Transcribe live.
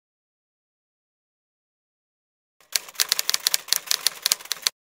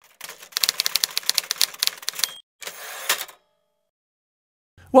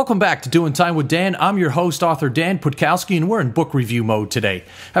Welcome back to Doing Time with Dan. I'm your host, author Dan Putkowski, and we're in book review mode today.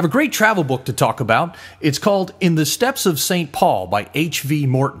 I have a great travel book to talk about. It's called In the Steps of St. Paul by H.V.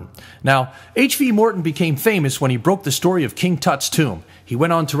 Morton. Now, H.V. Morton became famous when he broke the story of King Tut's tomb. He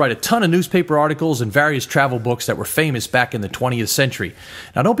went on to write a ton of newspaper articles and various travel books that were famous back in the 20th century.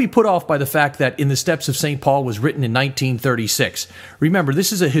 Now, don't be put off by the fact that In the Steps of St. Paul was written in 1936. Remember,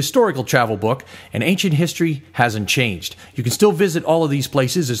 this is a historical travel book, and ancient history hasn't changed. You can still visit all of these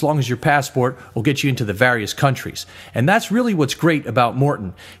places as long as your passport will get you into the various countries. And that's really what's great about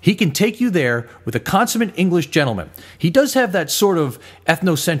Morton. He can take you there with a consummate English gentleman. He does have that sort of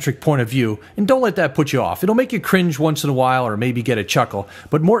ethnocentric point of view, and don't let that put you off. It'll make you cringe once in a while or maybe get a chuckle.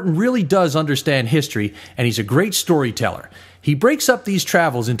 But Morton really does understand history, and he's a great storyteller. He breaks up these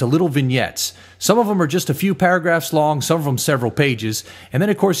travels into little vignettes. Some of them are just a few paragraphs long, some of them several pages, and then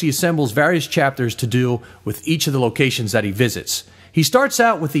of course he assembles various chapters to do with each of the locations that he visits. He starts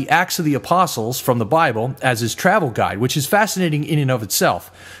out with the Acts of the Apostles from the Bible as his travel guide, which is fascinating in and of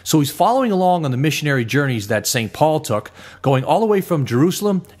itself. So he's following along on the missionary journeys that St. Paul took, going all the way from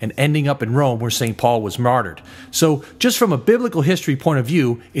Jerusalem and ending up in Rome where St. Paul was martyred. So just from a biblical history point of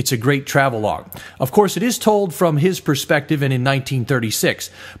view, it's a great travelogue. Of course, it is told from his perspective and in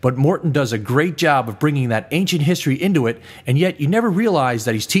 1936, but Morton does a great job of bringing that ancient history into it, and yet you never realize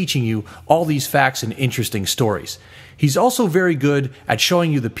that he's teaching you all these facts and interesting stories. He's also very good at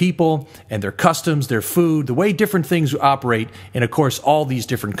showing you the people and their customs, their food, the way different things operate in, of course, all these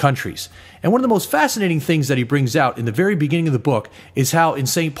different countries. And one of the most fascinating things that he brings out in the very beginning of the book is how in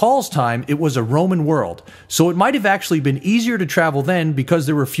St. Paul's time it was a Roman world. So it might have actually been easier to travel then because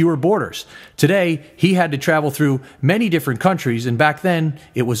there were fewer borders. Today, he had to travel through many different countries, and back then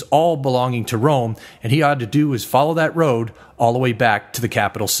it was all belonging to Rome, and he had to do is follow that road all the way back to the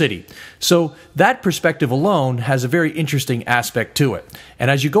capital city. So that perspective alone has a very interesting aspect to it. And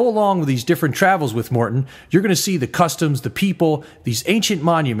as you go along with these different travels with Morton, you're going to see the customs, the people, these ancient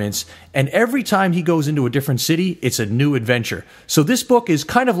monuments, and every time he goes into a different city, it's a new adventure. So this book is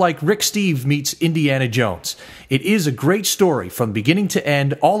kind of like Rick Steves meets Indiana Jones. It is a great story from beginning to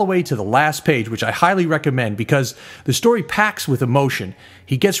end, all the way to the last page, which I highly recommend because the story packs with emotion.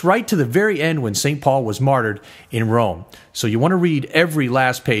 He gets right to the very end when St. Paul was martyred in Rome. So you want to read every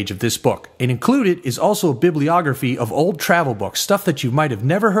last page of this book. And included is also a bibliography of old travel books, stuff that you might have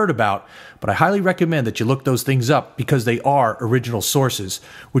never heard about, but I highly recommend that you look those things up because they are original sources,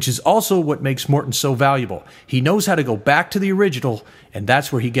 which is also what makes Morton so valuable. He knows how to go back to the original, and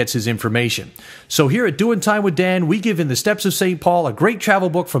that's where he gets his information. So here at Doing Time with Dan, we give In the Steps of St. Paul, a great travel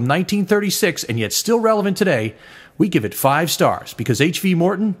book from 1936 and yet still relevant today. We give it 5 stars because H.V.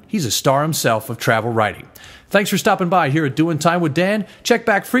 Morton, he's a star himself of travel writing. Thanks for stopping by here at Doing Time with Dan. Check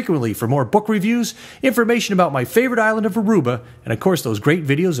back frequently for more book reviews, information about my favorite island of Aruba, and of course those great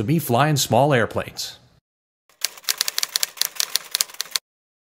videos of me flying small airplanes.